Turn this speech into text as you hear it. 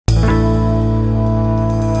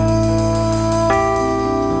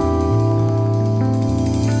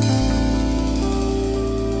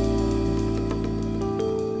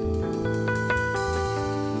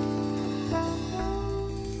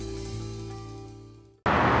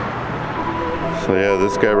So yeah,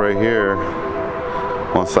 this guy right here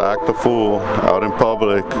wants to act a fool out in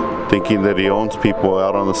public, thinking that he owns people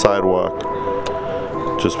out on the sidewalk.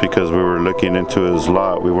 Just because we were looking into his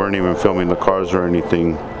lot. We weren't even filming the cars or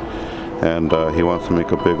anything. And he wants to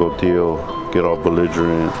make a big old deal, get all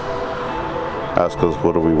belligerent, ask us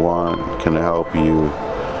what do we want, can I help you?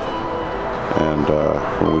 And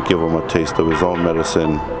when we give him a taste of his own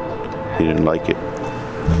medicine, he didn't like it.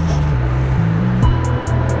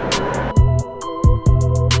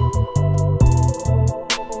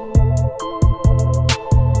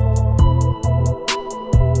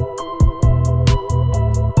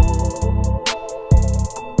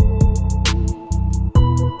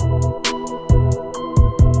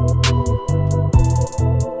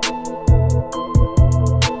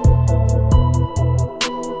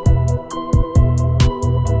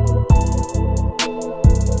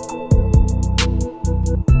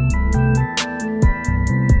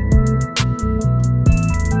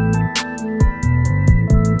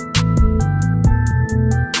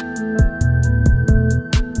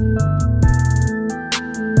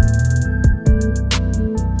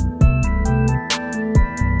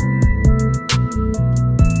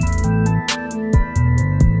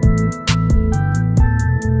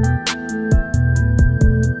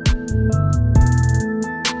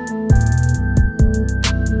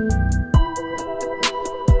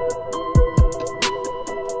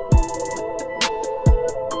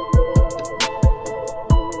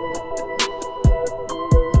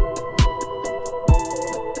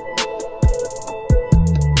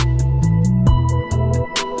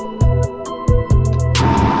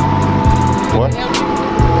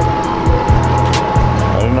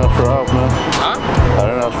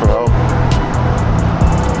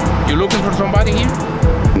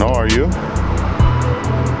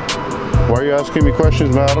 Why are you asking me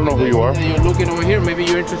questions, man? I don't know who you are. You're looking over here. Maybe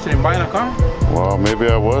you're interested in buying a car? Well, maybe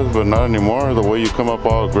I was, but not anymore. The way you come up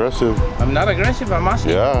all aggressive. I'm not aggressive, I'm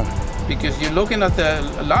asking. Yeah. Because you're looking at the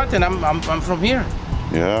lot and I'm from here.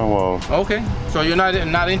 Yeah, well. Okay. So you're not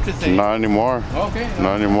interested? Not anymore. Okay.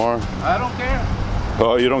 Not anymore. I don't care.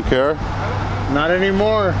 Oh, you don't care? Not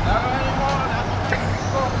anymore. Not anymore.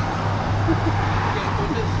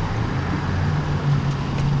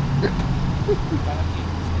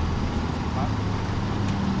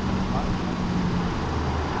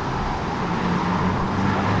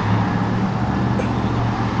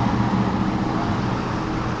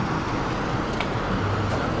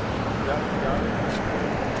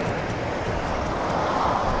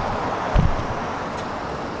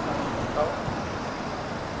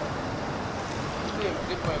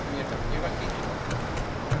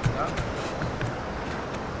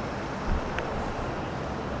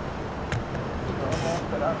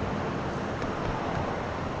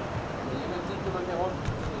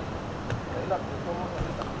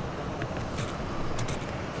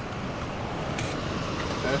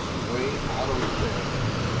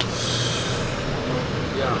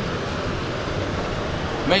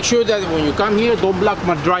 Make sure that when you come here, don't block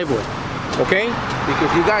my driveway, okay?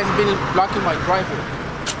 Because you guys have been blocking my driveway.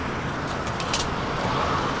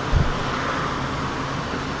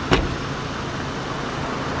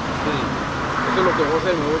 Eso es lo que voy a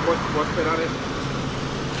hacer, voy a esperar eso.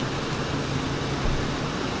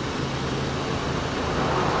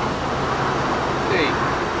 Sí.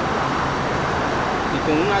 Y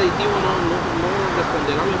con un aditivo no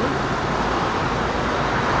responderá mejor.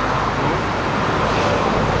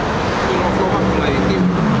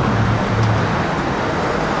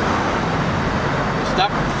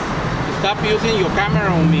 Stop using your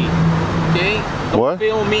camera on me, okay? Don't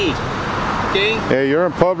film me, okay? Hey, you're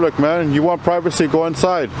in public, man. You want privacy, go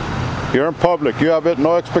inside. You're in public. You have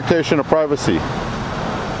no expectation of privacy.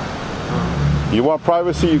 You want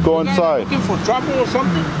privacy, you go inside. Looking for trouble or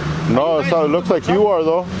something? No, it looks like you are,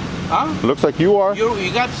 though. Huh? Looks like you are.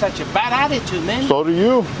 You got such a bad attitude, man. So do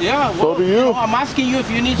you. Yeah, well, so do you. I'm asking you if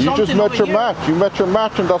you need something. You just met your match. You met your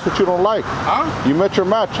match, and that's what you don't like. Huh? You met your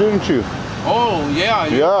match, didn't you? Oh yeah.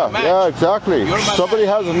 Yeah, exactly. Somebody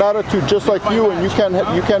has an attitude just like you, and you can't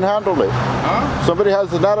handle it. Huh? Somebody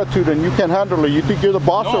has an attitude, and you can't handle it. You think you're the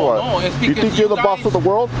boss or what? No, it's you think you're the boss of the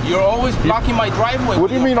world? You're always blocking my driveway. What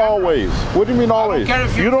do you mean always? What do you mean always? I don't care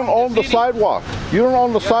if you don't own the sidewalk. You don't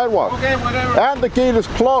own the sidewalk. Okay, whatever. And the gate is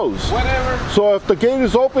closed. Whatever. So if the gate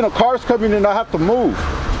is open, a car's coming in, I have to move.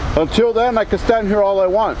 Until then, I can stand here all I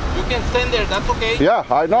want. You can stand there, that's okay. Yeah,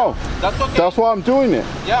 I know. That's okay. That's why I'm doing it.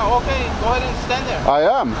 Yeah, okay. Go ahead and stand there. I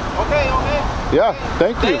am. Okay. Yeah,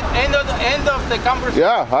 thank you. End of the conversation.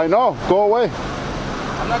 Yeah, I know. Go away.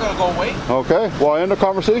 I'm not going to go away. Okay, well, end the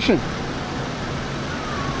conversation.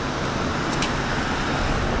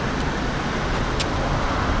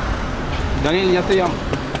 Daniel, ya te llamo.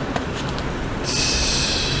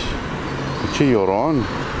 Pinche llorón.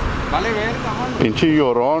 Vale verga, mano. Pinche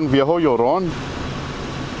llorón, viejo llorón.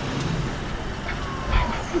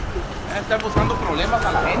 Está buscando problemas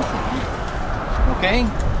a la gente. Okay?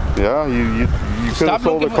 Yeah, you could have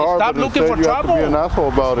sold the car, stop but looking instead for you have to be trouble. an asshole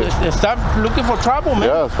about it. Stop looking for trouble, man.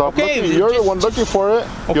 Yeah, stop okay, looking. You're the one looking for it.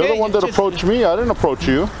 You're okay, the one that approached me. I didn't approach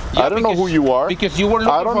you. Yeah, I don't know who you are. Because you were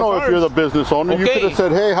looking I don't know for if you're the business owner. Okay. You could have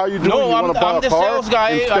said, hey, how you doing? No, you want to buy I'm a the car? sales guy.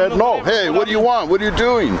 Instead, no. Hey, what do you want? What are you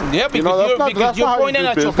doing? Yeah, because, you know, because you're pointing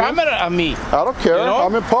at your camera at me. I don't care. You know?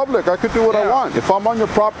 I'm in public. I could do what I want. If I'm on your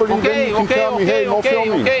property, then you can tell me, hey, no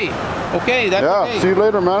filming. Okay, that's okay. See you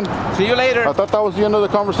later, man. See you later. I thought that was the end of the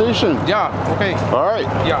conversation. Yeah, okay. All right.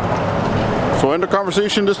 Yeah. So end the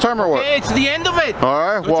conversation this time or what? Okay, it's the end of it.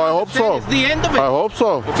 All right. Well, I hope so. It's the end of it. I hope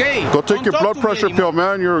so. Okay. Go take your blood pressure pill,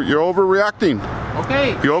 man. You're overreacting.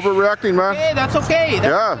 Okay. You're overreacting, man. Okay, that's okay.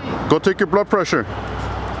 Yeah. Go take your blood pressure.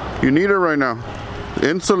 You need it right now.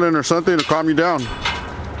 Insulin or something to calm you down.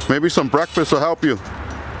 Maybe some breakfast will help you.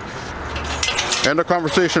 End the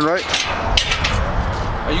conversation, right?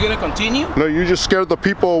 Are you gonna continue? No, you just scared the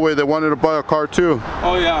people away that wanted to buy a car too.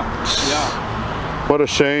 Oh yeah. Yeah. What a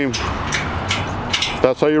shame.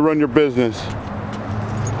 That's how you run your business. This is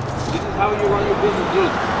how you run your business,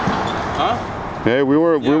 dude. Huh? Hey, we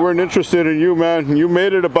weren't interested in you, man. You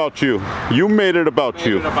made it about you. You made it about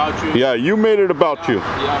you. Yeah, you made it about you.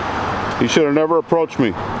 Yeah. You should have never approached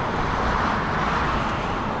me.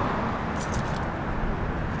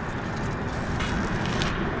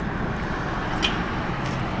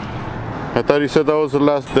 I thought you said that was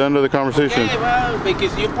the end of the conversation. Okay, well,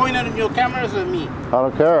 because you pointed your cameras at me. I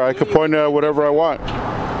don't care. I can point at whatever I want.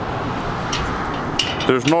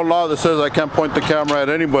 There's no law that says I can't point the camera at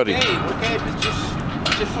anybody. Okay, but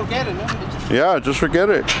just forget it, man. Yeah, just forget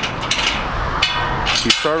it.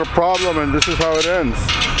 You start a problem and this is how it ends.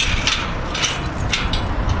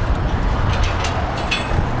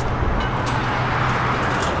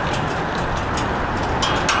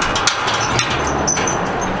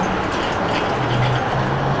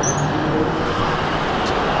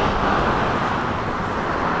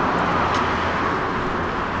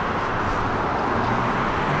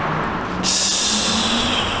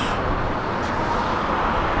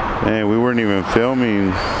 Man, we weren't even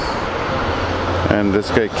filming and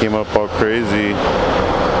this guy came up all crazy.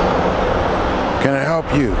 Can I help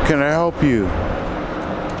you? Can I help you?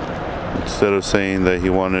 Instead of saying that he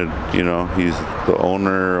wanted, you know, he's the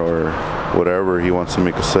owner or whatever, he wants to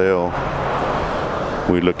make a sale.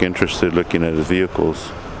 We look interested looking at his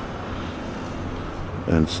vehicles.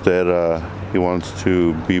 Instead, he wants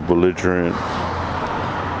to be belligerent,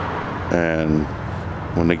 and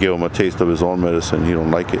when they give him a taste of his own medicine, he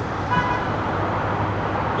don't like it.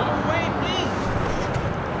 Go away, please.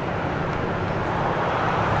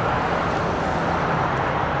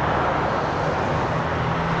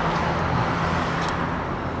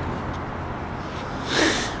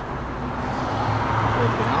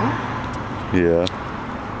 Yeah.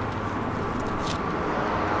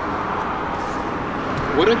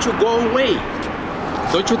 Why don't you go away?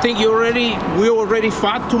 Don't you think we already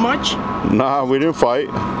fought too much? Nah, we didn't fight.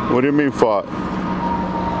 What do you mean fought?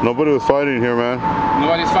 Nobody was fighting here, man.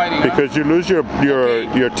 Nobody's fighting. Because you lose your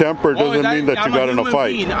temper doesn't mean that you got in a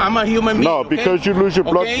fight. I'm a human being. No, because you lose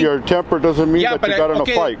your temper doesn't mean that you got in a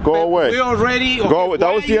fight. Go away. We already. Go away.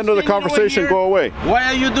 That was the end of the conversation. Go away. Why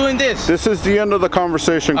are you doing this? This is the end of the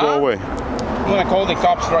conversation. Go away. I'm gonna call the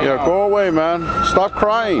cops right now. Yeah, go away, man. Stop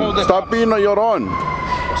crying. Stop being a llorón.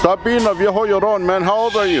 Stop being a viejo llorón, man. How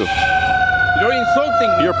old are you? You're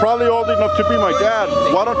insulting me. You're probably old enough to be my dad.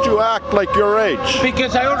 Why don't you act like your age?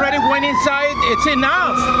 Because I already went inside. It's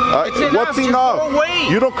enough. It's enough. What's enough? Just go away.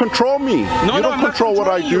 You don't control me. No, you don't control what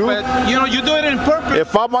I do. But, you know, you do it on purpose.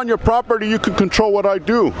 If I'm on your property, you can control what I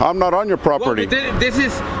do. I'm not on your property. Well, this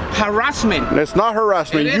is harassment. It's not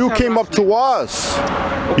harassment. You came up to us.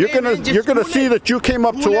 Okay, you're gonna see that you came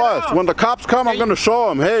up to us. When the cops come, I'm gonna show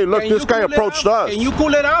them. Hey, look, this guy approached us. Can you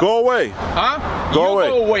cool it up? Go away. Huh? Go away.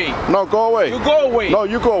 Go away. No, go away. You go away. No,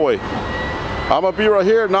 you go away. I'm gonna be right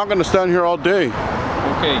here. Not gonna stand here all day.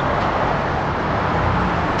 Okay.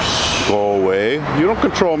 Go away. You don't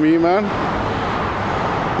control me, man.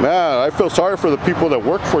 Man, I feel sorry for the people that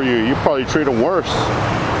work for you. You probably treat them worse.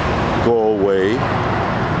 Go away.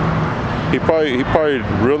 He probably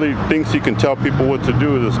really thinks he can tell people what to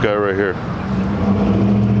do with this guy right here.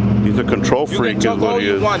 He's a control freak is what he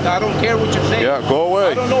is. I don't care what you're saying. Yeah, go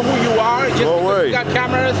away. I don't know who you are. Just go away. You got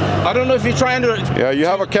cameras. I don't know if you're trying to... Yeah, you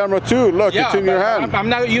have a camera too. Look, it's in your hand. I'm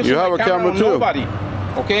not using my camera on nobody.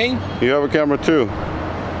 Okay? You have a camera too.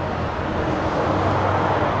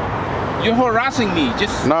 You're harassing me.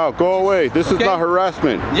 Just No, go away. This is not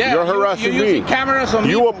harassment. Yeah, you're harassing you're using me. Cameras on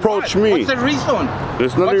You me approach what? me. What's the reason?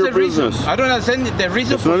 It's none of your business. I don't understand the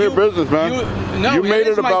reason. It's none of your business, man. You made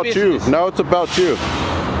it about you. Now it's about you.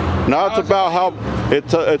 Now it's about how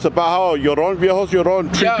it's about how llorón viejos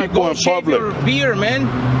llorón treat people in public. Your beer, man.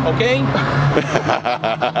 Okay.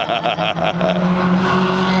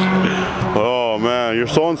 Oh man, you're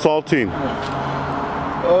so insulting.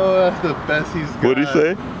 Oh, that's the best he's got. What'd he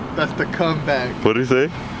say? That's the comeback. What'd he say?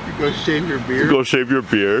 You go shave your beard. Go shave your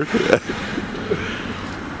beard. That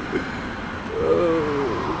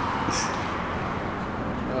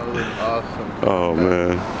was awesome. Oh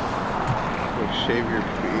man. Go shave your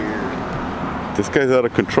beard. This guy's out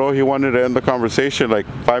of control. He wanted to end the conversation like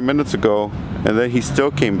 5 minutes ago, and then he still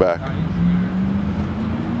came back.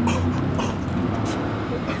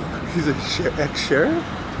 He's a ex-sheriff?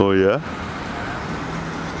 Oh yeah?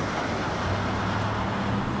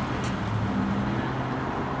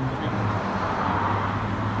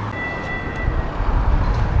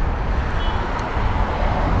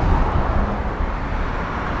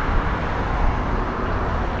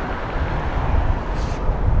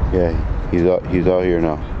 Yeah, he's out here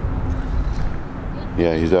now.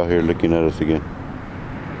 Yeah, he's out here looking at us again.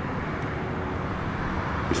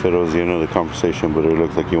 He said it was the end of the conversation, but it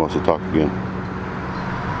looks like he wants to talk again.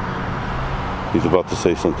 He's about to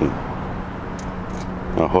say something.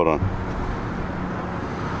 Now, hold on.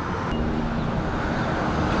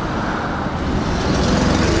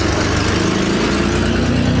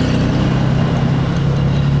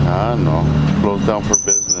 I know. Closed down for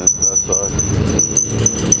business. That sucks.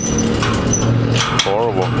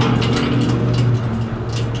 Horrible.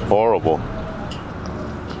 Horrible.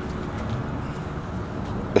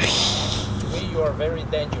 You are very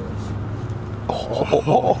dangerous.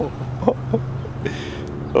 Uh-oh.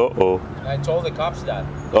 I told the cops that.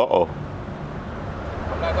 Uh-oh.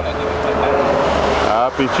 I'm not gonna give it to them.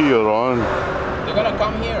 Ah, pinche llorón. They're gonna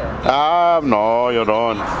come here. Ah, no,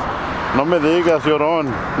 llorón. No me digas,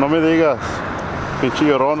 llorón. No me digas. Pinche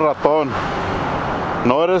llorón ratón.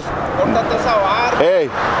 No eres... Córtate esa barba. Hey,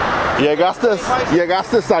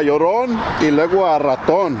 llegaste a llorón y luego a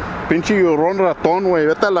ratón. Pinche llorón ratón, güey.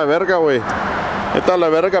 Vete a la verga, güey. Vete a la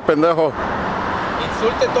verga, pendejo.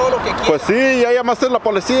 Insulte todo lo que quieras. Pues sí, ya llamaste a la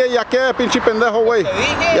policía, ya qué, pinche pendejo, güey. Te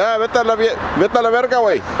dije. Ya, vete a la verga,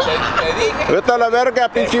 güey. Te dije. Vete a la verga,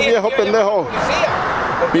 pinche viejo pendejo.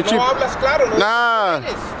 Porque no hablas claro, no Nah,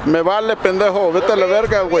 eres. me vale, pendejo. Vete a la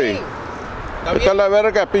verga, güey. Vete a la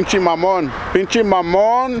verga, pinche mamón. Pinche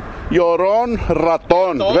mamón, llorón,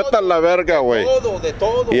 ratón. Vete a la verga, güey. De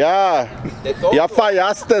todo. Ya. De todo. Ya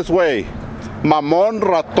fallaste, güey. Mamón,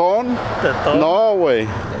 ratón. No, güey.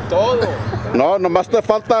 De todo. No, nomás te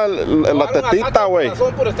falta la tetita, güey.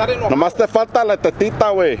 Nomás te falta la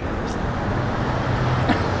tetita, güey.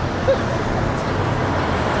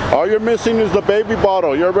 All you're missing is the baby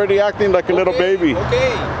bottle. You're already acting like a little baby.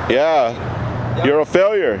 Okay. Yeah. You're a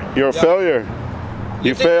failure. You're a failure.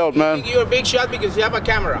 You failed, man. You think you're a big shot because you have a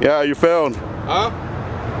camera. Yeah, you failed. Huh?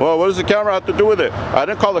 Well, what does the camera have to do with it? I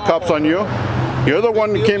didn't call the cops on you. You're the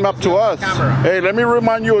one that came up to us. Hey, let me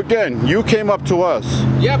remind you again. You came up to us.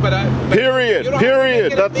 Yeah, but period.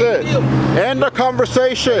 That's it. End the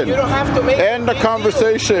conversation. You don't have to make End the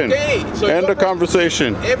conversation. Okay. So End the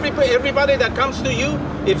conversation. Everybody that comes to you,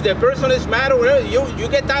 if the person is mad or whatever, you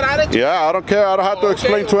get that attitude. Yeah, I don't care. I don't have to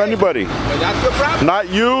explain to anybody. But that's your problem. Not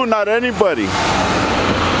you, not anybody.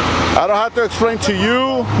 I don't have to explain to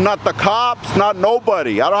you, not the cops, not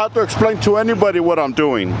nobody. I don't have to explain to anybody what I'm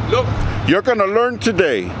doing. Look. You're going to learn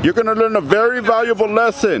today. You're going to learn a very valuable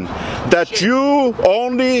lesson that you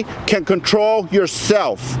only can control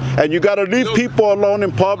yourself. And you got to leave people alone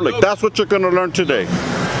in public. That's what you're going to learn today.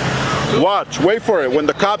 Watch, wait for it. When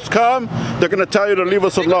the cops come, they're going to tell you to leave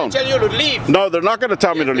us alone. They're going to tell you to leave. No, they're not going to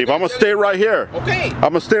tell me to leave. I'm going to stay right here. Okay. I'm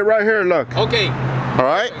going to stay right here, look. Okay. All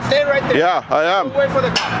right? Stay right there. Yeah, I am. Don't wait for the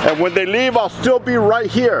cops. And when they leave, I'll still be right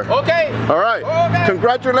here. Okay. All right. Okay.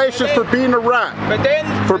 Congratulations for being a rat. But then,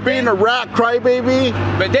 for being a rat crybaby.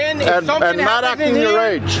 But then, if something not happens acting in your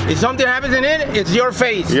here, age. If something happens in it, it's your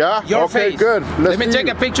face. Yeah. Your okay. face. Good. Let me take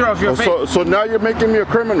a picture of your face. So now you're making me a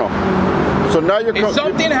criminal. So now you're. If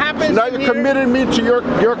something happens, now you're committing me to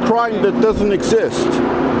your crime that doesn't exist.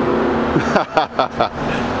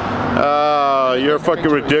 You're fucking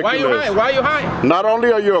ridiculous. Why you high? Why you high? Not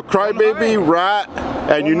only are you a crybaby rat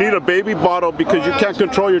and you need a baby bottle because you can't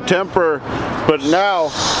control your temper, but now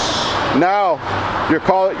you're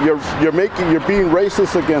being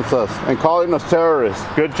racist against us and calling us terrorists.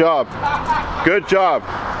 Good job. Good job.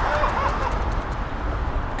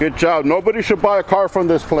 Good job. Nobody should buy a car from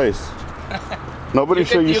this place. Nobody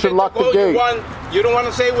should. You should lock the gate. You don't want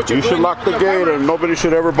to say what you're doing. You should lock the gate, and nobody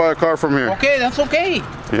should ever buy a car from here. Okay, that's okay.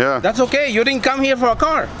 Yeah. That's okay. You didn't come here for a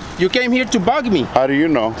car. You came here to bug me. How do you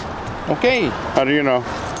know? Okay. How do you know?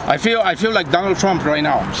 I feel like Donald Trump right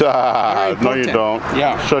now. No, you don't.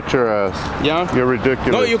 Yeah. Shut your ass. Yeah. You're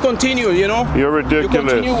ridiculous. No, you continue. You know. You're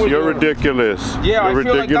ridiculous. You're ridiculous. Yeah, You're I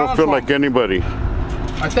feel like you don't feel Trump. like anybody.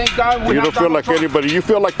 I thank God we You don't feel like Trump. anybody. You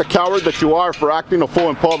feel like the coward that you are for acting a fool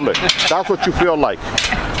in public. That's what you feel like.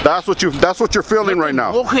 That's what you're feeling right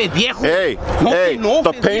now. Hey,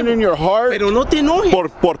 the pain in your heart. Pero no te enojes.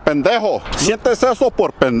 Por pendejo. Sientes eso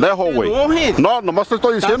por pendejo, güey. No, nomás te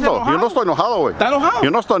estoy diciendo. Yo no estoy enojado, güey. ¿Estás enojado? Yo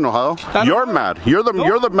no estoy enojado. You're mad. You're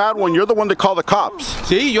the mad one. You're the one that called the cops.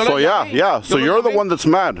 Sí, yo So yeah. So you're the one that's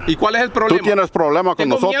mad. ¿Y cuál es el problema? Tú tienes problema con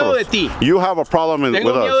nosotros. Tengo miedo de ti. You have a problem with us.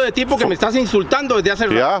 Tengo miedo de ti porque me estás insultando desde hace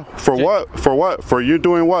rato. Yeah. For what? For what? For you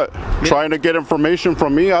doing what? Trying to get information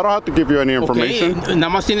from me? I don't have to give you any information. Okay. Nada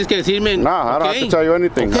más tienes que decirme. Nah, I don't have to tell you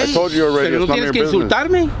anything. Okay. I told you already. Pero It's no none of tienes your que business.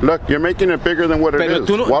 insultarme. Look, you're making it bigger than what it Pero is.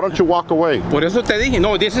 tú no- Why don't you walk away? Por eso te dije,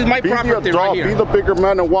 no, this is my Be the property adult, right here. be the bigger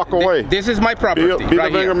man and walk away. This is my property Be the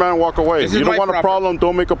right bigger here. man and walk away. This You is don't my want a property. problem,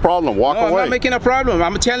 don't make a problem. Walk No, I'm away. not making a problem.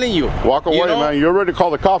 I'm telling you. Walk away, You know? man. You already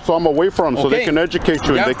called the cops, so I'm away from them so they Okay. can educate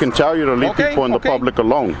you Yeah. and they can tell you to leave Okay, people in the okay. public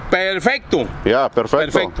alone. Perfecto. Yeah, perfecto.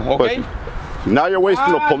 Perfecto, okay. But now you're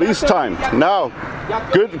wasting the police time. Now,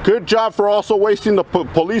 good job for also wasting the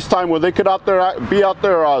police time where they could be out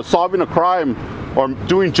there solving a crime or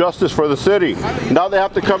doing justice for the city. Now they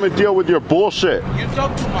have to come and deal with your bullshit. You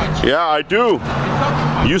talk too much. Yeah, I do.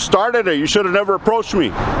 You started it. You should have never approached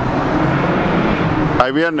me.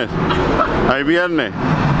 Ahí viene. Ahí viene.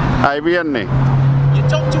 Ahí viene. You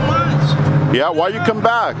talk too much. Yeah, why you come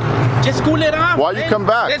back? Just cool it off. Why you man. come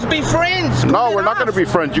back? Let's be friends. No, Cool we're it not going to off. be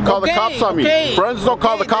friends. You call the Okay, cops on me. okay, Friends don't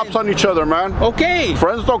call the okay, cops then. on each other, man. Okay.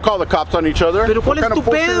 Friends don't call the cops on each other. Pero What ¿cuál es kind tu of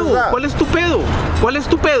bullshit pedo? is that? ¿Cuál es tu pedo? ¿Cuál es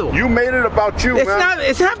tu pedo? You made it about you, It's man. not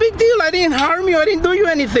a big deal. I didn't harm you. I didn't do you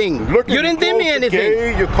anything. Look, you didn't do me closed the anything.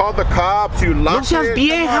 gate, you called the cops, you No locked seas it.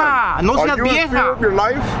 vieja. Come No on. seas Are you in fear vieja. of your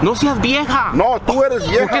life? No seas vieja. No, tú eres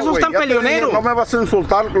vieja, ¿Por qué sos güey. tan Ya te dije, peleonero? no me vas a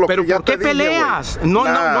insultar lo Pero que ya ¿por qué te dije, peleas? güey. No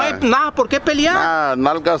hay nada por qué pelear. Nah,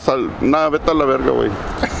 nalgas vete a la verga, güey.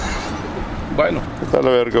 Bueno, Vete a la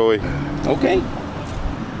verga, güey. ok.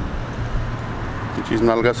 Pinches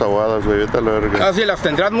nalgas aguadas, güey. Vete a la verga. Así las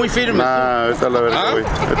tendrás muy firmes. Nah, vete a la verga, ¿Ah? güey.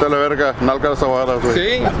 Vete a la verga. Nalgas aguadas, güey.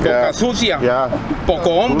 Sí, Ya. boca sucia. Ya. Poco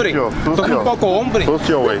hombre. Sucio, Sos sucio. un poco hombre.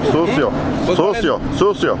 Sucio, güey. Sucio. Pues Sucio.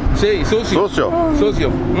 Sucio. Sí, sucio. Sucio. Sucio.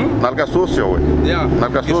 ¿Mm? Nalgas sucio, güey. Ya.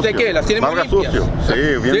 Nalgas ¿Y sucio. usted qué? ¿Las tiene muy Nalgas limpias? sucio.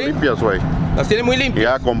 Sí, bien ¿Sí? limpias, güey. Las tiene muy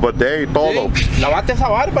limpias. Ya, con bidet y todo. Sí. Lavate esa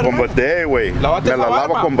barba, Con ¿no? bidet, güey. Lávate Me la esa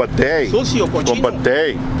lavo barba. con bidet. Sucio, cochino. Con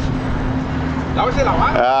bidet. Lávese la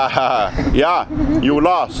barba. Yeah, you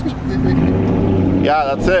lost.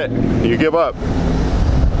 Yeah, that's it. You give up.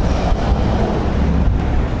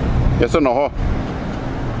 Ya se enojó.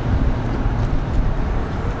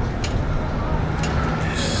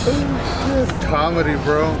 Comedy,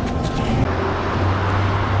 bro.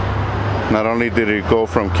 Not only did he go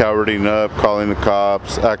from cowarding up, calling the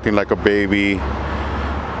cops, acting like a baby,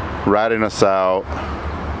 ratting us out,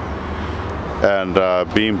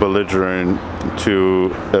 and being belligerent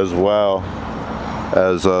to, as well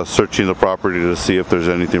as searching the property to see if there's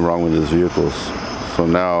anything wrong with his vehicles. So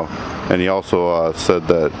now, and he also said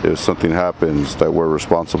that if something happens, that we're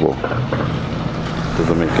responsible.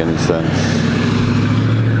 Doesn't make any sense.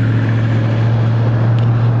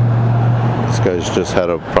 This guy's just had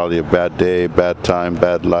probably a bad day, bad time,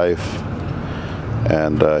 bad life,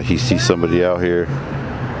 and he sees somebody out here,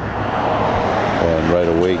 and right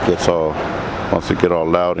away wants to get all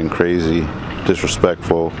loud and crazy,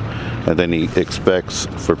 disrespectful, and then he expects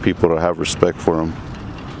for people to have respect for him.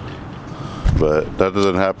 But that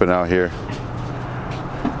doesn't happen out here.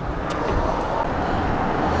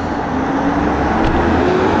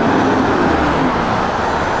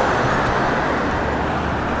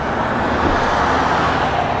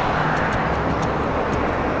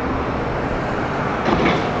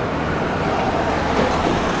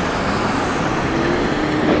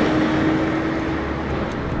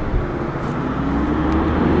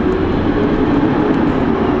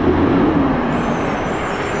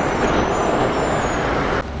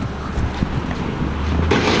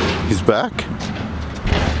 He's back.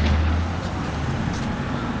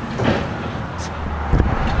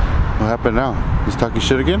 What happened now? He's talking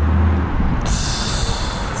shit again?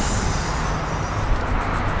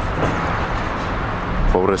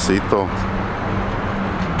 Pobrecito.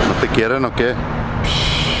 ¿No te quieren o qué?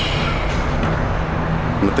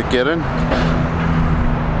 ¿No te quieren?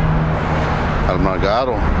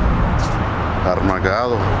 Amargado.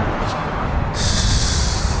 Armagado.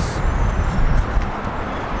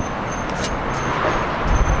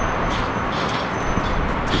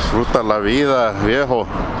 Disfruta la vida, viejo.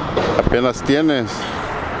 Apenas tienes.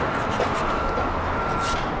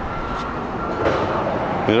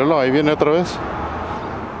 Míralo, ahí viene otra vez.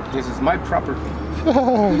 This is my property.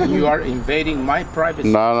 You are invading my privacy.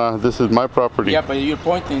 No, this is my property. Yeah, but you're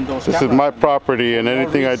pointing those This is cameras my at me. property, and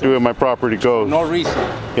anything I do in my property goes. No reason.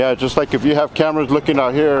 Yeah, just like if you have cameras looking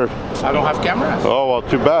out here. I don't have cameras. Oh well,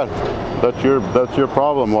 too bad. That's your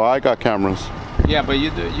problem. Well, I got cameras. Yeah, but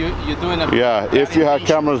you're doing a Yeah, if you had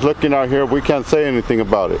cameras looking out here, we can't say anything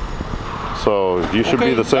about it. So you should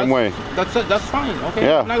be the same way. That's fine. Okay,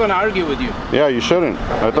 Yeah. I'm not gonna argue with you. Yeah, you shouldn't.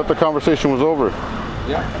 I thought the conversation was over.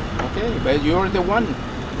 Yeah. Okay, but you're the one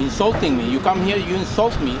insulting me. You come here, you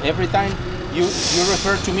insult me every time. You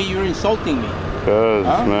refer to me, you're insulting me. Cause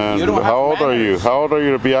man, You don't how have old are you? manners. How old are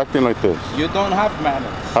you to be acting like this? You don't have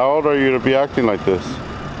manners. How old are you to be acting like this?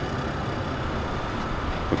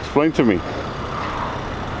 Explain to me.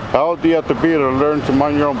 How old do you have to be to learn to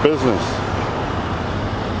mind your own business?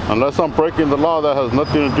 Unless I'm breaking the law, that has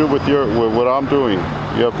nothing to do with what I'm doing.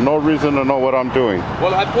 You have no reason to know what I'm doing.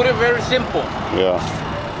 Well, I put it very simple. Yeah.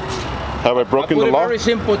 Have I broken the I put law? it very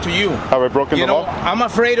simple to you. Have I broken You the know, law? I'm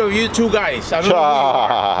afraid of you two guys. I don't know who you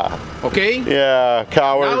are, okay? Yeah,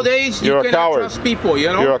 coward. Nowadays, you're you a cannot coward. trust people, you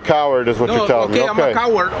know? You're a coward is what No, you're telling okay, me. I'm a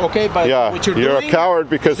coward, okay, but Yeah, what you're a doing, coward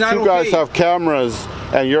because it's not two guys okay. have cameras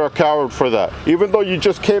and you're a coward for that. Even though you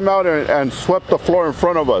just came out and swept the floor in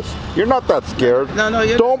front of us. You're not that scared. No,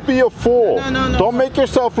 you're Don't be a fool. No, Don't make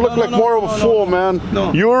yourself look like more of a fool, man.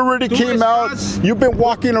 No. You already Tú came out. estás- You've been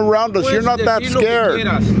walking around us. You're not that Puedes decir lo que scared.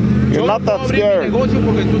 quieras. You're Yo not no that puedo abrir mi scared. negocio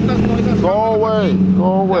porque tú estás con esas Go cámaras away. aquí. Go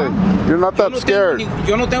away. You're not Yo that no tengo scared.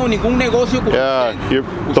 yo no tengo ningún negocio con Yeah, usted.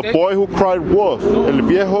 the Usted- boy who cried wolf. El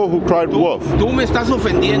viejo who cried wolf. Tú me estás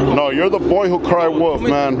ofendiendo. No, you're the boy who cried wolf,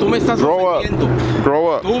 man. Tú me estás Grow up. ofendiendo. Grow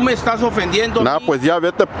up. Tú me estás ofendiendo. a Nah, mí. pues ya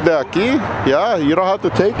vete de aquí. Yeah, you don't have to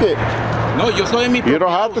take it. No, yo estoy en mi You don't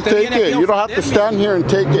propiedad. have to Usted take viene aquí it. a You don't have to ofenderme. stand here and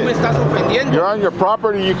take Tú me it. estás ofendiendo. You're on your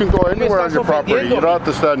property. You can go anywhere on estás your property. ofendiendo. You don't have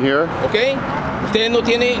to stand here. ¿Ok? Ustedes no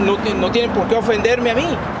tienen por qué ofenderme a mí.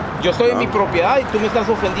 Yo estoy en mi propiedad y tú me estás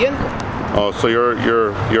ofendiendo. Oh, so you're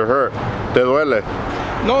hurt. Te duele.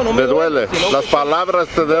 No, no me Te duele. sino Las que- palabras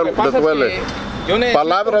te lo que pasa es duele. que yo necesito-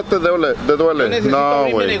 Palabras te duele. Te Yo duele. necesito No, abrir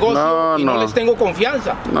mi güey. negocio No, y no no. les tengo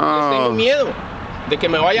confianza. No. Les tengo miedo de que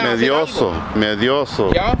me vayan a hacer Medioso. algo.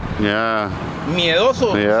 Medioso. ¿Ya? Yeah.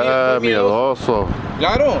 Miedoso. Sí, Yeah, estoy miedoso. miedoso.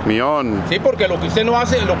 Claro. Mión. Sí, porque lo que usted no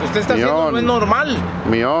hace, lo que usted está haciendo Mión. no es normal.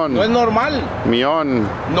 Mión. No es normal. Mión.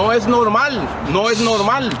 No es normal. No es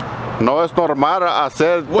normal. No es normal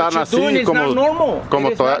hacer What tan you're doing así is not normal. como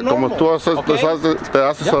It is not como normal. tú haces, Okay? te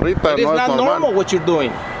haces Yeah. ahorita. It is No es not normal normal. what you're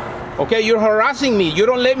doing. Okay, you're harassing me. You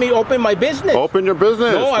don't let me open my business. Open your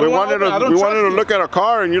business. No, I we don't wanted open- I don't we trust wanted to you. look at a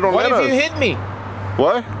car and you don't What let if you us. hit me?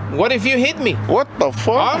 What? What if you hit me? What the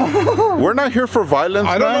fuck? Huh? We're not here for violence,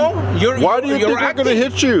 I don't man. know. Why do you you're think we're gonna acting.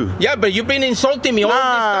 hit you? Yeah, but you've been insulting me all this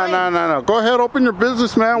time. No. Go ahead, open your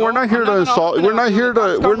business, man. No, we're not here I'm to not gonna insult. open We're it not until here the to.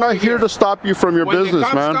 cops We're come not over here here. to stop you from your When business,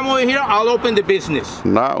 the cops man. come over here, I'll open the business.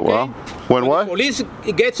 Nah, well, when The what? police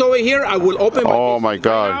gets over here, I will open my Oh business. my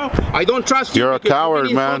God. Right now, I don't trust you. You're a because you've coward,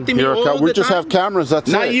 been man. insulting me You're a all coward. We the just time. have cameras. That's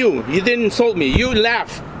Not it. you. You didn't insult me. You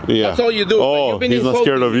laugh. Yeah. That's all you do. But Oh, you've been he's not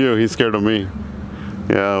scared insulting of me. you. He's scared of me.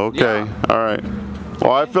 Yeah. Okay. Yeah. All right.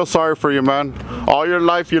 Well, I feel sorry for you, man. All your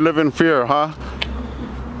life you live in fear, huh?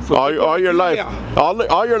 All your life,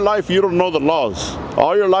 all your life you don't know the laws.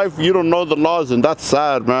 All your life you don't know the laws, and that's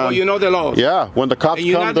sad, man. Oh, you know the laws. Yeah, when the cops And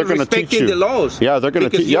you're come, not they're going to teach respecting you. the laws. Yeah, they're going to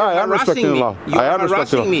Because teach. Yeah, you're I am respecting the harassing law. me. You I am are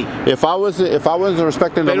respecting the harassing law. If I wasn't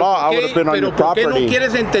respecting the law, I would have been on your ¿por qué no property.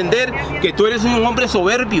 quieres entender que tú eres un hombre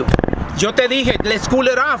soberbio? Yo te dije, let's cool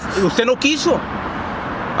it off. Usted no quiso.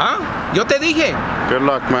 ¿Ah? Yo te dije. Good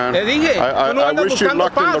luck, man. Te dije, tú no I andas wish you buscando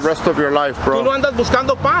luck in the paz. rest of your life, Tú bro. no andas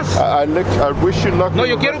buscando paz. I wish you luck. No,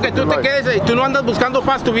 in yo the quiero rest que of tú your te life. quedes, tú no andas buscando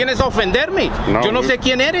paz, tú vienes a ofenderme. No, Yo no we- sé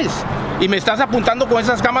quién eres. Y me estás apuntando con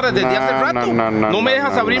esas cámaras desde hace rato. No me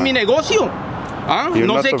dejas abrir mi negocio. ¿Ah? You're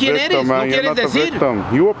No not sé the quién victim, eres, man. no You're quieres not the decir. victim.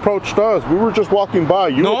 You approached us. We were just walking by.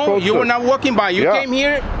 You No, approached you were us. not walking by. You Yeah. came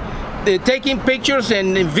here taking pictures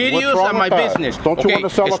and videos wrong of my with that? business. Don't you Okay, wanna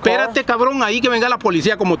sell a espérate, cabrón, ahí que venga la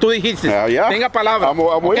policía, como tú dijiste. Yeah. Tenga palabra. I'm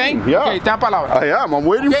waiting. Okay? Yeah. Okay, tenga palabra. I am. I'm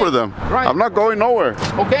waiting Okay, for them. right. I'm not going nowhere.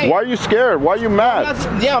 Okay. Why are you scared? Why are you mad?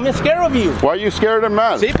 Yeah, I'm scared of you. Why are you scared and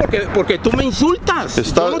mad? Sí, porque tú me insultas.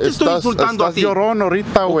 Yo no te estoy insultando a estás ti. llorón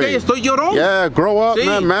ahorita, Ok, güey. estoy llorón. Yeah, grow up, Sí.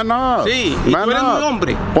 man up. Sí, y Man tú eres up. un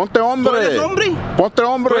hombre. Ponte hombre. ¿Tú eres hombre? Ponte Tú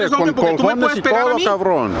hombre eres hombre con porque tú me cojones puedes y pegar a todo, mí.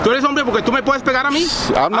 cabrón. Tú eres hombre porque tú me puedes pegar a mí.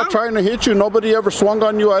 I'm not ¿Ah? trying trying to hit you. Nobody ever swung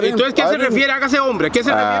on you. I didn't. Entonces, ¿qué se refiere? Hágase hombre. ¿Qué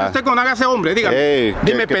se refiere usted con hágase hombre? Dígame. Hey,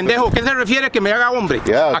 Dime, pendejo, ¿qué se refiere que me haga hombre?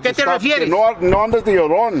 Yeah, ¿A qué te stop, refieres? No andes de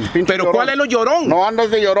llorón. Pero llorón. ¿cuál es lo llorón? No andas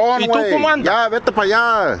de llorón, ¿Y tú cómo andas? Ya, vete para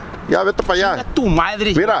allá. Ya, vete para allá. Tu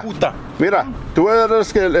madre, Mira, puta. mira, tú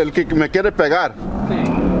eres el que me quiere pegar. Sí.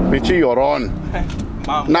 Pinche llorón.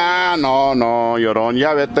 Vamos. Nah, no, llorón.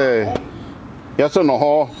 Ya vete. Ya se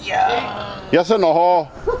enojó. Ya se enojó.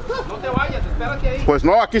 No te vayas, espérate ahí. Pues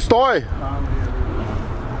no, aquí estoy.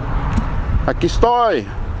 Aquí estoy.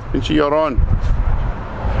 Pinche llorón.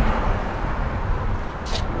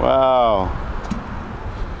 Wow.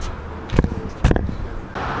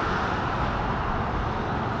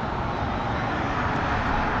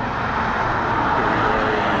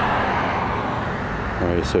 All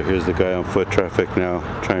right, so here's the guy on foot traffic now,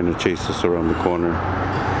 trying to chase us around the corner.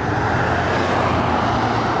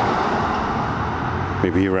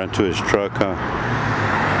 Maybe he ran to his truck, huh?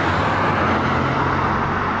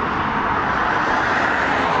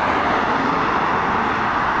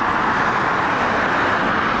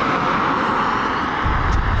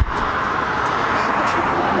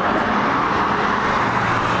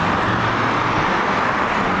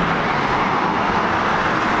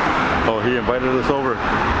 Oh, he invited us over.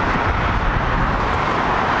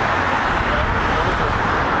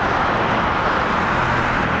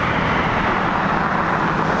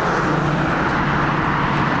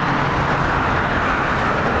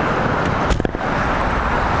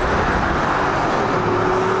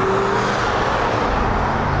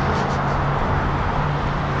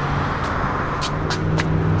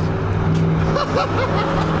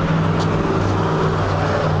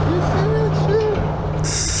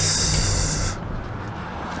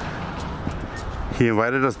 He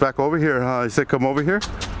invited us back over here, huh? He said come over here?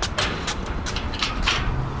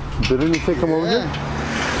 Didn't he say come over here?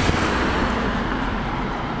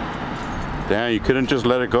 Damn, you couldn't just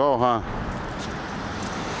let it go, huh?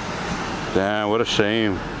 Damn, what a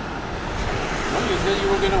shame. No, you said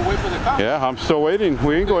you were going to wait for the car. Yeah, I'm still waiting.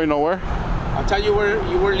 We ain't going nowhere. I thought you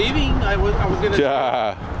were leaving. I was going to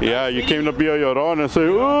Yeah, you came to be a llorón and say,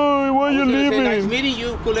 oh, why are you leaving? Nice meeting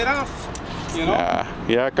you, cool it off. You know?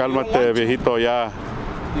 Yeah, cálmate, viejito, yeah.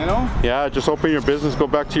 You know? Yeah, just open your business, go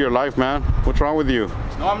back to your life, man. What's wrong with you?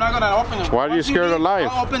 No, I'm not gonna open it. Why are you scared of life?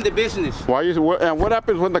 I'll open the business. And what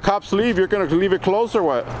happens when the cops leave? You're gonna leave it closed or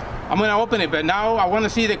what? I'm gonna open it, but now I want to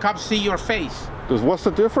see the cops see your face. What's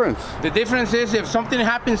the difference? The difference is if something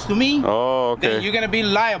happens to me, oh, okay, then you're gonna be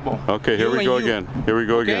liable. Okay, here we go again. Here we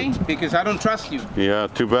go again. Because I don't trust you. Yeah,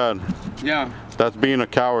 too bad. Yeah. That's being a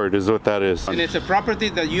coward, is what that is. And it's a property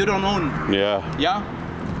that you don't own. Yeah. Yeah.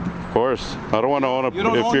 Of course, I don't want to own a. You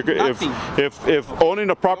don't own nothing. If owning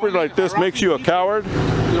a property like this makes you a coward,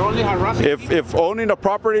 you're only harassing. If owning a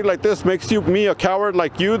property like this makes me a coward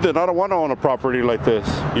like you, then I don't want to own a property like this.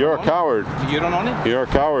 You're a coward. You don't own it. You're a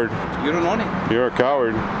coward. You don't own it. You're a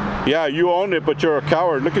coward. Yeah, you own it, but you're a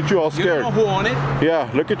coward. Look at you all scared. You don't know who own it. Yeah,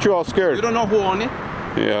 look at you all scared. You don't know who own it.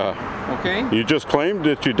 Yeah. Okay. You just claimed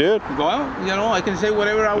that you did. Well, you know, I can say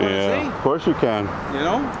whatever I want to say. Of course you can. You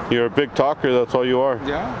know. You're a big talker. That's all you are.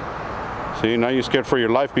 Yeah. See, now you're scared for your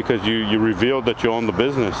life because you revealed that you own the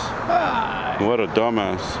business. What a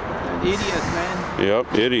dumbass. Idiot, man.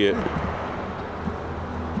 Yep, idiot.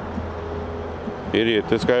 Idiot.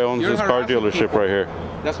 This guy owns this car dealership right here.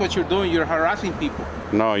 That's what you're doing. You're harassing people.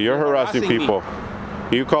 No, you're harassing people.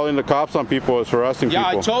 You calling the cops on people is harassing people.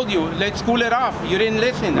 Yeah, I told you. Let's cool it off. You didn't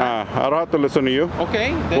listen. Nah, I don't have to listen to you.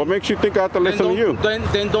 Okay. What makes you think I have to listen to you?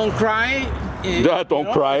 Then don't cry.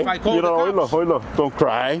 Don't cry. If I call the cops. Don't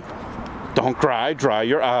cry. Don't cry. Dry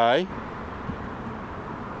your eye.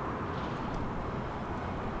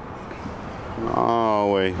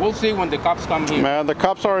 Oh, wait. We'll see when the cops come here. Man, the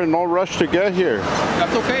cops are in no rush to get here.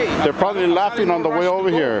 That's okay. They're probably laughing on the way over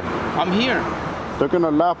here. I'm here. They're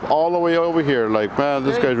gonna laugh all the way over here, like, man,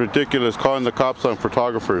 this guy's ridiculous, calling the cops on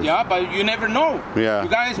photographers. Yeah, but you never know. Yeah. You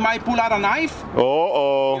guys might pull out a knife.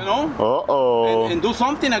 Uh-oh. You know? Uh-oh. And do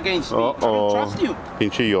something against me. I don't trust you.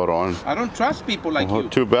 Pinche llorón. I don't trust people like you.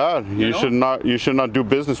 Too bad. You should not do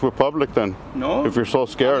business with public then. No. If you're so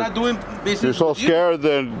scared. I'm not doing business. You're so scared,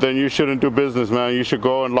 then you shouldn't do business, man. You should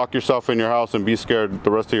go and lock yourself in your house and be scared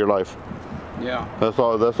the rest of your life. Yeah. That's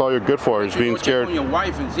all you're good for, is being scared. Check on your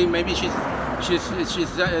wife and see maybe she's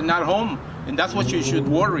not home, and that's what you should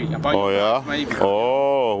worry about. Oh yeah. Maybe.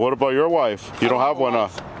 Oh, what about your wife? You don't have one.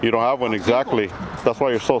 You don't have one, exactly. That's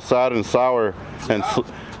why you're so sad and sour,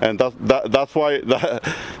 and that's why.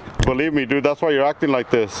 Believe me, dude, that's why you're acting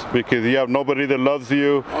like this, because you have nobody that loves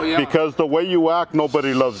you. Oh, yeah. Because the way you act,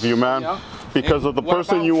 nobody loves you, man. Yeah. because of the What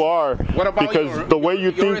person about- you are. what about Because your- the way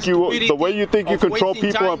you your think you, the way you think you of control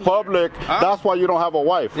wasting people in time public, here? Huh? that's why you don't have a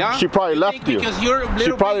wife. Yeah? She probably You left think you. Because you're a She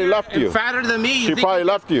little probably bigger left and you. fatter than me. She think probably you-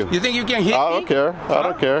 left you. You think you can hit I me? don't care. I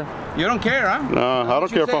don't care. You don't care, huh? No, I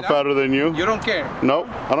don't care if I'm fatter than you. You don't care. Nope,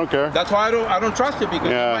 I don't care. That's why I don't trust you, because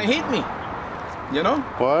Yeah. you might hit me. You know?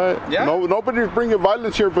 What? Yeah. No, nobody's bringing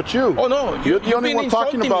violence here but you. Oh no, You're the you've only been one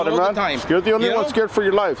talking insulting about me it, all man. the time. You're the only You one know? scared for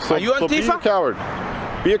your life. So, Are you so be a Antifa? coward.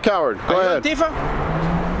 Be a coward. Go Are ahead. you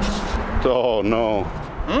Antifa? Oh no.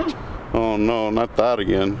 Oh no, not that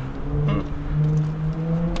again.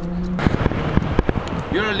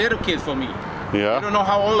 You're a little kid for me. Yeah. You don't know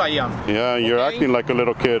how old I am. Yeah, you're Okay? acting like a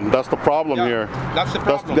little kid. That's the problem Yeah, here. that's the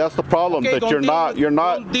problem. That's the problem. Okay, that don't you're deal not. with- You're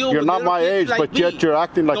not. don't deal You're with not little my kids age, like but me. yet you're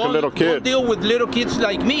acting like a little Don't kid. deal with little kids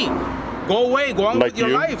like me. Go away. Go on Like with your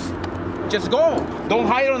you? life. Just go. Don't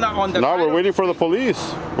hide on the. No, side we're of- waiting for the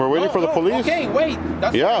police. We're waiting for the police. Okay, wait.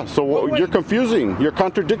 That's Yeah. fine. So Go you're away. confusing. You're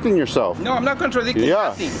contradicting yourself. No, I'm not contradicting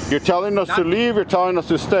Yeah, nothing. you're telling us to Nothing. leave. You're telling us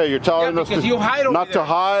to stay. You're telling us because you hide over not to there.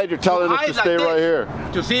 hide. You're telling You us to hide like stay this right here.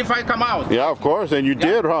 to see if I come out. Yeah, of course. And you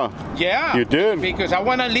did, huh? Yeah. You did. Because I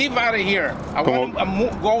want to leave out of here. I Come want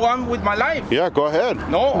to go on with my life. Yeah, go ahead.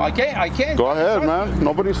 No, I can't. I can't. Go ahead, man.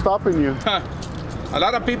 Nobody's stopping you. A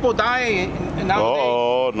lot of people die nowadays.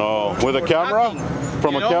 Oh no! With a for camera? nothing,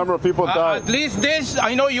 From you a know? camera, people die. At least this,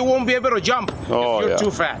 I know you won't be able to jump. Oh, if you're yeah. too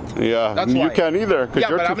fat. Yeah, That's you why. can't either because Yeah,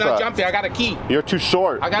 you're but too I'm not fat. jumping. I got a key. You're too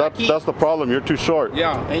short. I got a key. That's the problem. You're too short.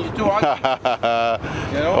 Yeah, and you're too ugly.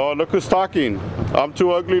 You know? Oh, look who's talking. I'm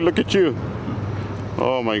too ugly. Look at you.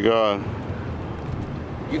 Oh my God.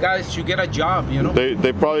 You guys should get a job. You know.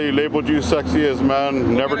 They probably labeled you sexy as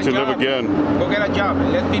man, never Go to get a live job. again. Go get a job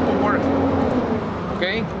and let people work.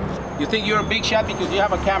 Okay? You think you're a big shot because you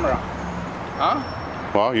have a camera?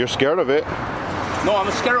 Huh? Well, you're scared of it. No, I'm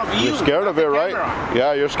scared of you. You're scared not of it, the right? camera.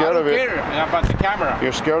 Yeah, you're scared I of don't it. care about the camera.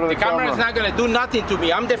 You're scared of the camera. camera. Is not going to do nothing to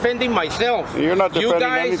me. I'm defending myself. You're not You defending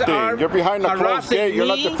guys anything. are You're behind a closed harassing gate. You're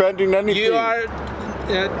not me. defending anything. You are.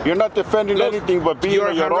 You're not defending Look, anything but being you're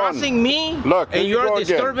on your own. harassing me. Look, here and you you're go again.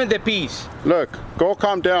 disturbing the peace. Look, go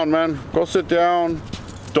calm down, man. Go sit down.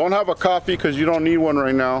 Don't have a coffee because you don't need one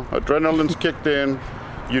right now. Adrenaline's kicked in.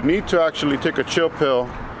 You need to actually take a chill pill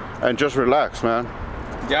and just relax, man.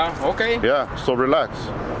 Yeah. Okay. Yeah, so relax.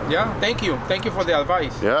 Yeah. Thank you. Thank you for the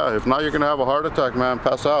advice. Yeah, if not, you're going to have a heart attack, man.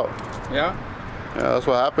 Pass out. Yeah. Yeah, that's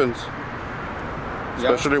what happens.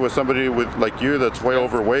 Yeah. Especially with somebody with like you that's way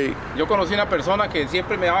overweight. Yo conocí una persona que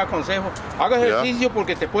siempre me daba consejos. Haga Yeah. ejercicio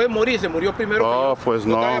porque te puedes morir. Se murió primero Oh, que yo. pues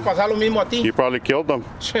No te no. vaya a pasar lo mismo a ti. You probably killed them.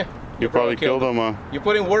 Che, You probably killed him, huh? You're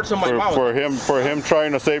putting words in my mouth. For him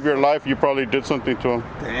trying to save your life, you probably did something to him.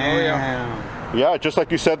 yeah. Yeah, just like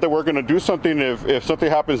you said that we're gonna do something if something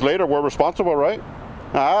happens later, we're responsible, right?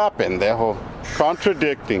 Ah, pendejo.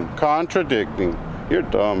 Contradicting. You're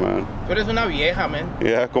dumb, man. Tú eres una vieja, man.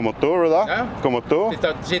 Yeah, como tú, ¿verdad? Yeah. Como tú.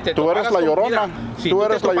 Si te Tú eres toparas la con- llorona. mira, si Tú tú te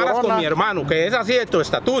eres la toparas con llorona. mi hermano, que es así de tu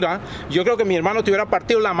estatura, yo creo que mi hermano te hubiera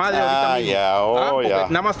partido la madre ahorita mismo. yeah, Porque yeah.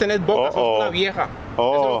 nada más tenés boca, sos una vieja.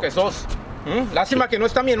 Eso es lo que sos. Lástima que no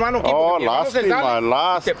está mi hermano aquí. Oh, porque mi hermano se lástima,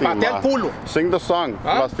 sale y te patea el lástima. culo. Sing the song,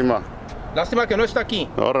 ¿Ah? lástima. Lástima que no está aquí.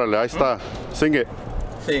 Órale, ahí está. Sing it,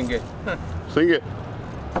 Sí, que- sing it.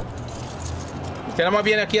 Usted nada más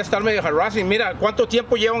viene aquí a estarme harassing. Mira, ¿cuánto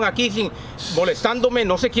tiempo llevan aquí sin molestándome?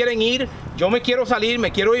 No se quieren ir. Yo me quiero salir,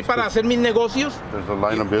 me quiero ir para hacer mis negocios. There's a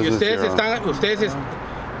line of Y business ustedes here.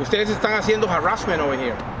 ustedes están haciendo harassment over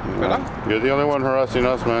here, ¿verdad? You're the only one harassing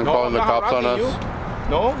us, man. No, Calling I'm the not cops on us. harassing you.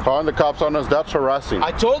 No, Calling the cops on us, that's harassing.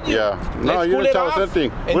 I told you. Yeah. No, Let's you cool didn't it tell us off.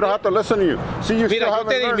 anything. We And don't have to listen to you. See, you Mira, still yo haven't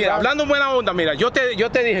te dije, learned, mira, man. hablando en buena onda, mira, yo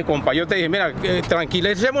te dije, compa, yo te dije, mira,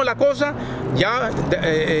 tranquilicemos la cosa, ya,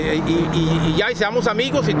 y ya, y seamos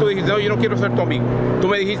amigos, y tú dijiste, no, yo no quiero ser tu amigo. Tú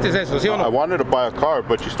me dijiste eso, ¿sí o I no? wanted to buy a car,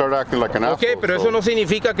 but you started acting like an Ok, asshole. pero so eso no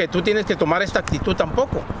significa que tú tienes que tomar esta actitud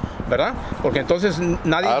tampoco, ¿verdad? Porque entonces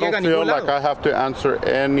nadie I llega a don't feel ningún like lado. I have to answer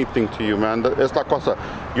anything to you, man. Es la cosa.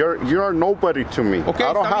 You're nobody to me. Okay,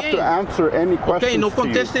 I don't está have bien. to answer any questions Ok, no to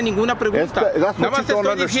conteste you. ninguna pregunta. That's what Nada más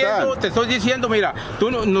you don't te estoy diciendo, mira,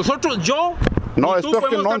 nosotros, yo No, y es tú porque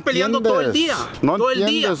podemos no estar peleando todo el día. entiendes. No todo el día.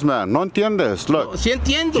 entiendes, man. No entiendes. Look, Sí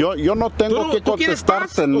entiendo. yo no tengo que ¿Tú quieres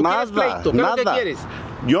paz contestarte o quieres nada. pleito? ¿Qué es lo que Nada. quieres?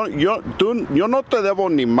 Yo no te debo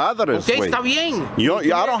ni madres, Ok, güey. está bien. I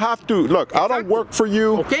don't have to. Look, I don't Exacto. work for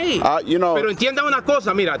you. Ok, You know, pero entienda una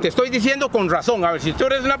cosa, mira, te estoy diciendo con razón. A ver, si tú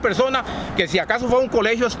eres una persona que si acaso fue a un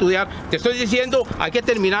colegio a estudiar, te estoy diciendo, hay que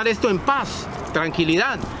terminar esto en paz,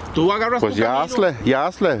 tranquilidad. Tú agarras pues tu ya camino.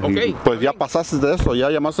 hazle. Ok, Y, pues está ya bien. pasaste de eso, ya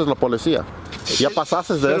llamaste a la policía. Ya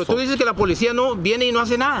pasaste de Pero eso. tú dices que la policía no viene y no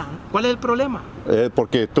hace nada. ¿Cuál es el problema?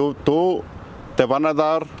 Porque tú te van a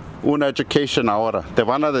dar una education ahora. Te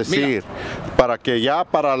van a decir para que ya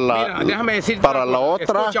para la, mira, déjame decirte para la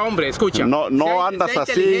otra. Escucha, hombre, escucha. No andas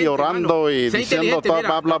así llorando y diciendo todo,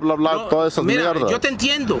 mira, bla, bla, bla, todas esas mierdas. Yo te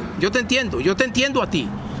entiendo a ti.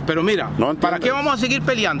 Pero mira, ¿para qué vamos a seguir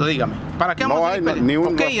peleando? Dígame. ¿Para qué vamos a seguir peleando? Ni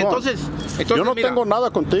un Okay, entonces yo no tengo nada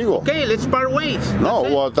contigo. Okay, let's part ways. No,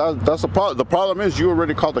 well, that's the problem. The problem is you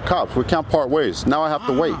already called the cops. We can't part ways. Now I have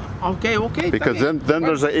to wait. Okay. Because then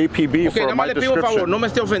there's an APB for my le pido description. favor, no me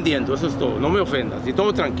esté ofendiendo, eso es todo. No me ofendas, y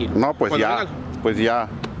todo tranquilo. No, pues ya.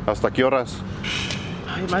 ¿Hasta qué horas?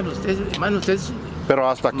 Ay, hermano, usted Pero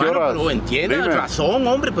 ¿hasta qué horas? Pero entienda, razón,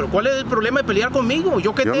 hombre, pero ¿cuál es el problema de pelear conmigo?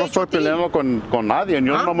 Yo no estoy peleando con nadie,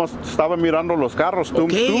 yo nomás estaba mirando los carros, tú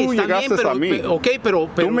llegaste a mí. Pero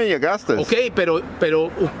tú me llegaste. Pero,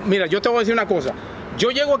 mira, yo te voy a decir una cosa. Yo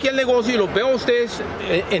llego aquí al negocio y los veo a ustedes,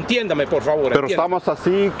 entiéndame, por favor. Pero estamos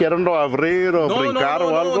así, queriendo abrir o brincar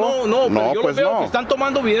o algo. No, pero yo los veo que están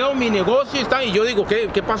tomando video de mi negocio y yo digo,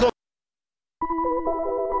 ¿qué pasó?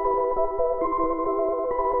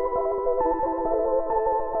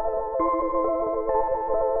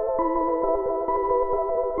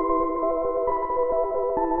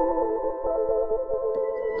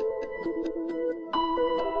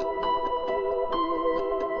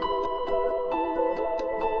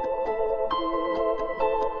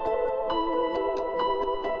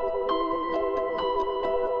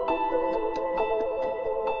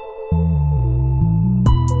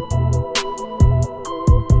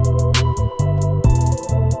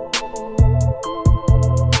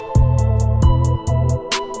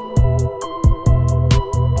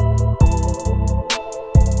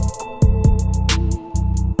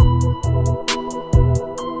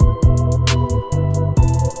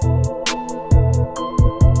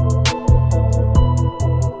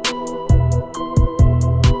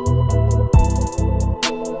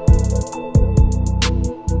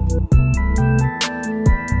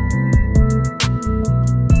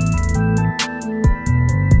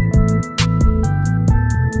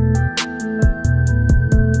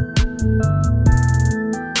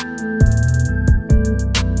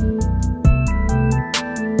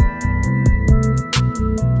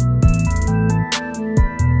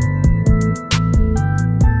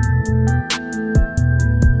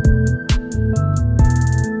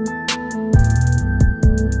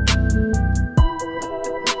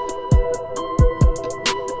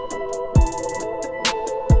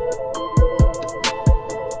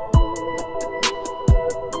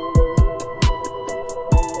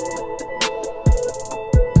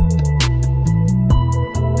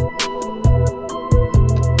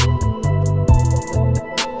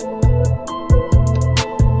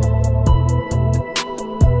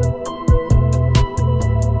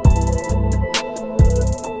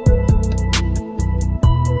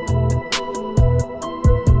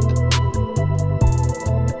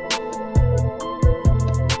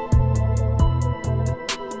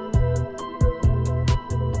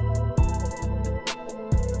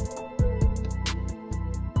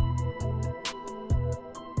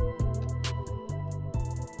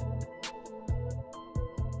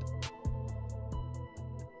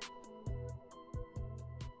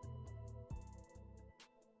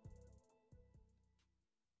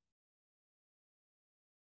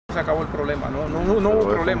 Se acabó el problema, no hubo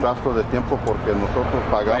problema. Es un gasto de tiempo porque nosotros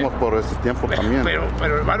pagamos por ese tiempo también.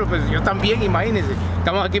 Pero hermano, pues yo también, imagínense,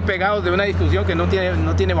 estamos aquí pegados de una discusión que no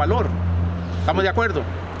tiene valor. ¿Estamos de acuerdo?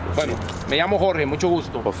 Bueno, me llamo Jorge, mucho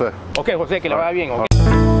gusto. José. Ok, José, que le vaya bien. Okay.